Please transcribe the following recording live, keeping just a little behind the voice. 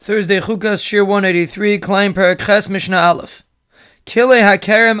Thursday Chukas, Shir 183, Klein Perek Ches, Mishnah Aleph. Kilei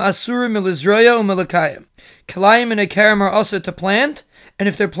hakerem asurim milizroya u'milakayim. Kilayim and a kerem are also to plant, and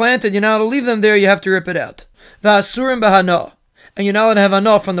if they're planted, you're not allowed to leave them there, you have to rip it out. Va'asurim b'hana, and you're not allowed to have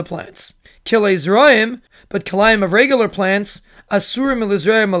hana from the plants. Kilei zroim, but kilayim of regular plants, asurim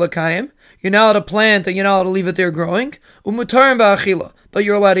milizroya u'milakayim, you're not allowed to plant and you're not allowed to leave it there growing. U'mutarim ba'achila, but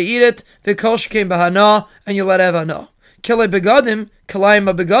you're allowed to eat it. V'kol shekein b'hana, and you're allowed to have hana. Kilei begadim,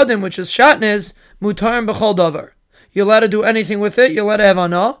 kilayim begadim, which is shatnez, mutarim b'chol davar. You're allowed to do anything with it. You're allowed to have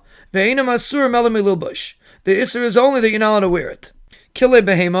hana. Ve'inam asur melam milubush. The isur is only that you're not allowed to wear it. Kilei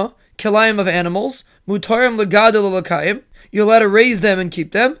behema, kilayim of animals, mutarim legadol l'lakayim. You're allowed to raise them and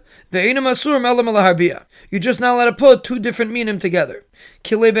keep them. Ve'inam asur melam laharbia. You're just not allowed to put two different minim together.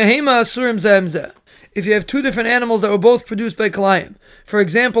 Kilei behema asurim zeh. If you have two different animals that were both produced by kilayim, for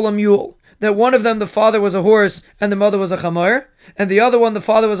example, a mule, that one of them the father was a horse and the mother was a chamar, and the other one the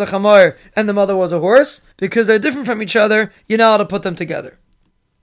father was a chamar and the mother was a horse, because they're different from each other, you're not allowed to put them together.